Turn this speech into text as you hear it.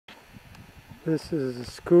This is a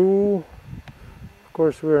school. Of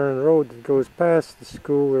course, we're on a road that goes past the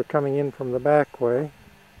school. We're coming in from the back way.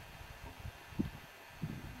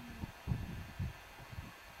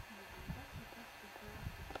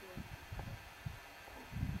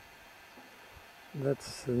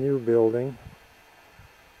 That's the new building.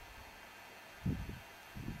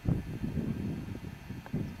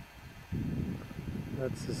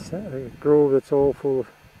 That's a grove that's all full of,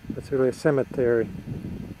 that's really a cemetery.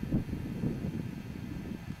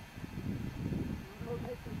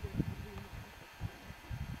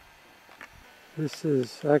 This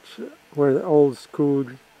is actually where the old school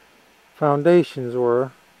foundations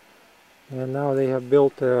were, and now they have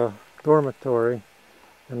built a dormitory,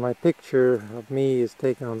 and my picture of me is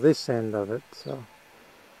taken on this end of it. So,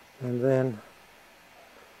 and then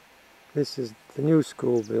this is the new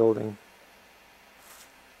school building.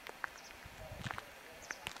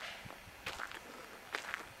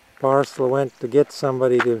 Pārsla went to get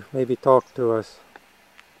somebody to maybe talk to us.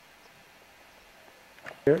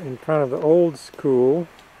 Here in front of the old school,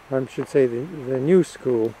 I should say the new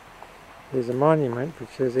school, there's a monument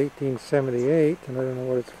which says 1878, and I don't know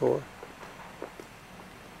what it's for.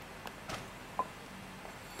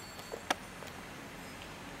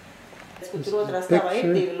 Picture of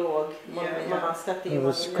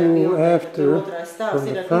the school after, from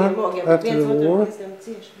the front, after the war.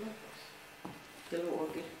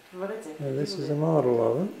 And this is a model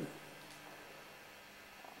of it.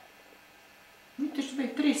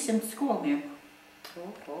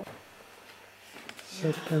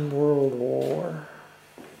 Second World War.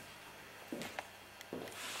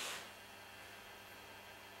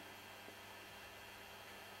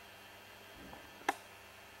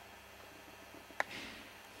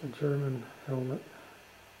 A German helmet.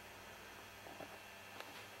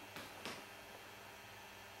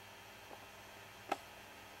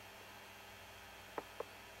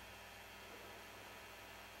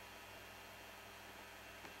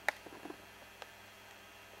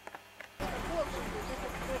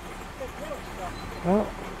 Oh,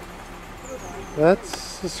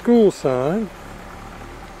 that's the school sign,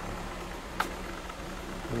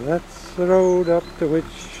 and that's the road up to which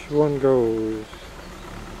one goes.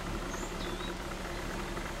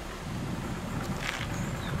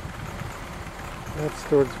 That's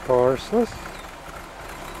towards Pārsla.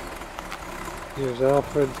 Here's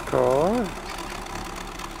Alfred's car,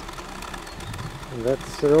 and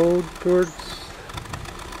that's the road towards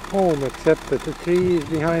home, except that the tree is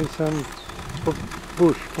behind some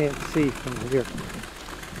bush, can't see from here.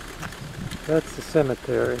 That's the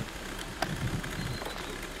cemetery.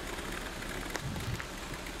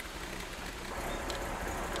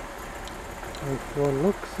 If one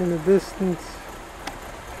looks in the distance,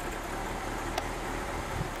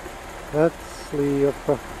 that's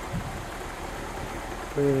Liepa.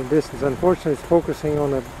 In the distance, unfortunately it's focusing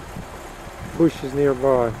on the bushes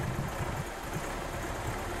nearby.